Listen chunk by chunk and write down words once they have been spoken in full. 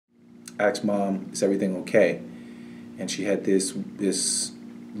asked Mom, is everything okay? And she had this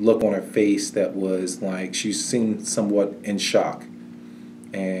look on her face that was like she seemed somewhat in shock.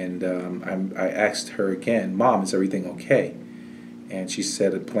 And I asked her again, Mom, is everything okay? And she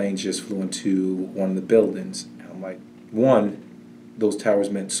said a plane just flew into one of the buildings. And I'm like, one, those towers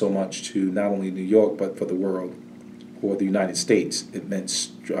meant so much to not only New York, but for the world, or the United States. It meant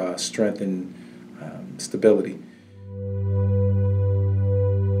strength and stability.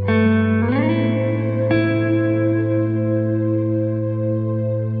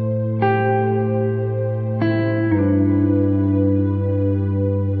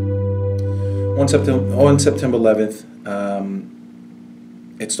 On September 11th,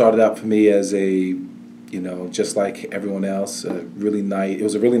 it started out for me as just like everyone else, it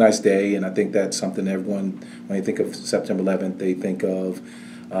was a really nice day, and I think that's something everyone, when they think of September 11th, they think of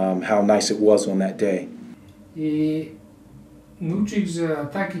how nice it was on that day. И научих за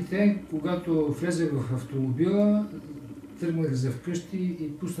атаките, когато влезах в автомобила, тръгнах за вкъщи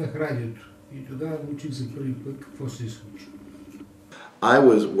и пуснах радиото. И тогава научих за първи път какво се случва. I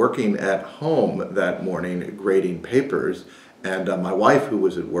was working at home that morning grading papers, and my wife, who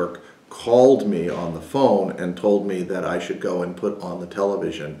was at work, called me on the phone and told me that I should go and put on the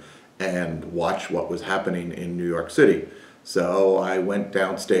television and watch what was happening in New York City. So I went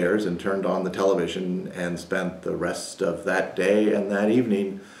downstairs and turned on the television and spent the rest of that day and that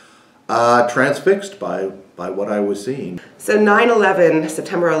evening transfixed by what I was seeing. So 9/11,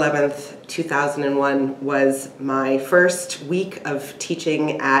 September 11th, 2001, was my first week of teaching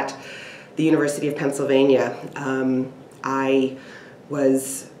at the University of Pennsylvania. I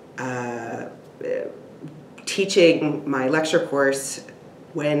was teaching my lecture course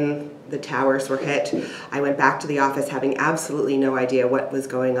when the towers were hit. I went back to the office having absolutely no idea what was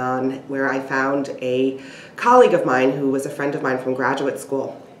going on, where I found a colleague of mine who was a friend of mine from graduate school.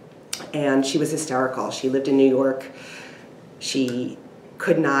 And she was hysterical. She lived in New York. She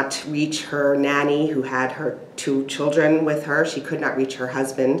could not reach her nanny who had her 2 children with her. She could not reach her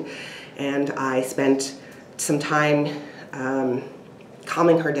husband. And I spent some time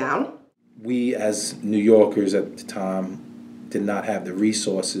calming her down. We as New Yorkers at the time did not have the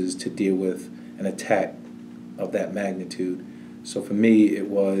resources to deal with an attack of that magnitude. So for me, it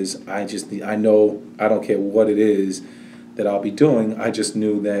was, I know, I don't care what it is that I'll be doing, I just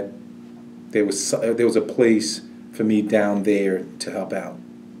knew that there was a place for me down there to help out.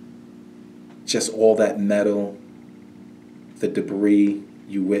 Just all that metal, the debris,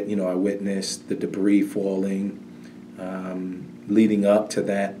 I witnessed the debris falling. Leading up to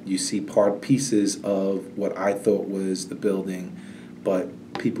that, you see pieces of what I thought was the building, but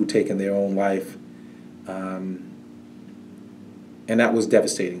people taking their own life. And that was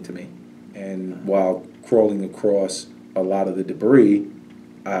devastating to me. And while crawling across a lot of the debris,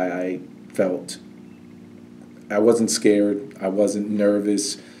 I felt, I wasn't scared, I wasn't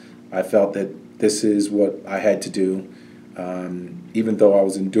nervous. I felt that this is what I had to do. Even though I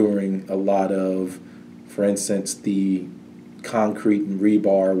was enduring a lot of, for instance, the concrete and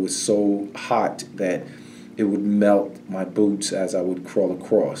rebar was so hot that it would melt my boots as I would crawl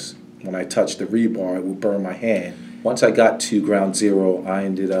across. When I touched the rebar, it would burn my hand. Once I got to ground zero, I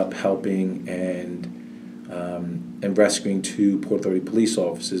ended up helping and rescuing 2 Port Authority police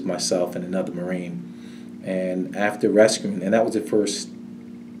officers, myself and another Marine. And after rescuing, and that was the first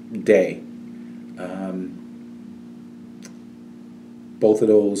day, both of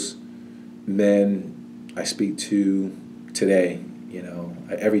those men I speak to today,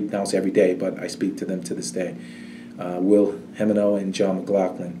 almost every day, but I speak to them to this day. Will Hemino and John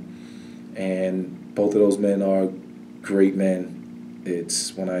McLaughlin. And both of those men are great men.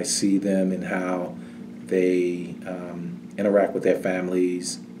 It's when I see them and how they interact with their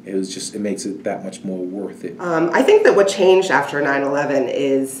families, it makes it that much more worth it. I think that what changed after 9/11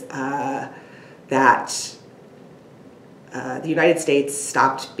 is that the United States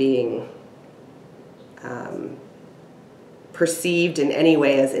stopped being perceived in any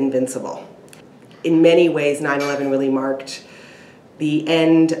way as invincible. In many ways, 9/11 really marked the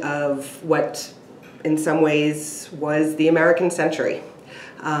end of what, in some ways, was the American century.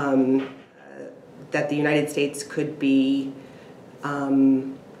 That the United States could be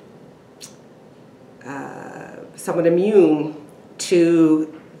somewhat immune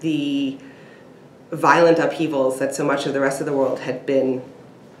to the violent upheavals that so much of the rest of the world had been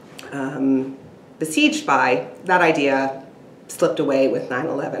besieged by. That idea slipped away with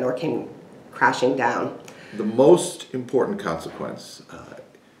 9/11 or came crashing down. The most important consequence,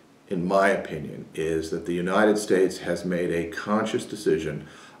 in my opinion, is that the United States has made a conscious decision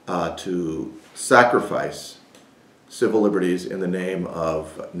to sacrifice civil liberties in the name of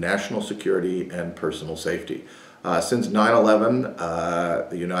national security and personal safety. Since 9/11,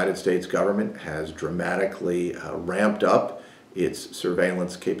 the United States government has dramatically ramped up its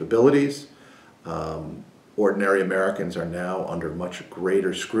surveillance capabilities. Ordinary Americans are now under much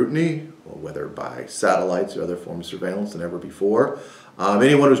greater scrutiny, whether by satellites or other forms of surveillance than ever before.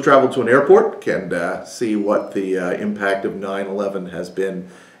 Anyone who's traveled to an airport can see what the impact of 9/11 has been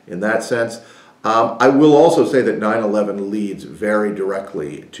in that sense. I will also say that 9/11 leads very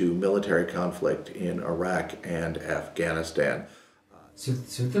directly to military conflict in Iraq and Afghanistan.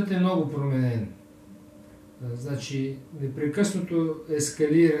 Светът е много променен. Значи, непрекъснато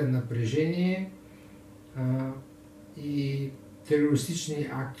ескалира напрежение и терористични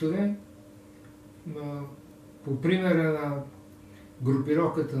актове. По примера на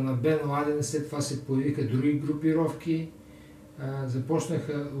групировката на Бен Ладен, след това се появиха други групировки.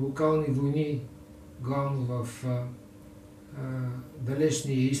 Започнаха локални войни, главно в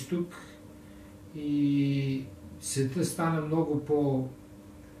далечния изток, и светът стана много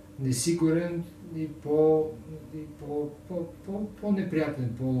по-несигурен и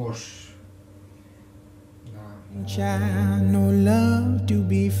по-неприятен, по-лош. No love to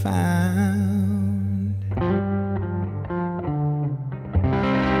be found.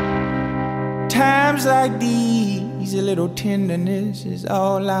 Times like these, a little tenderness is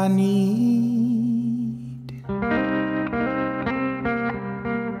all I need.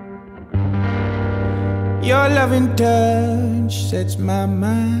 Your loving touch sets my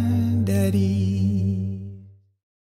mind at ease.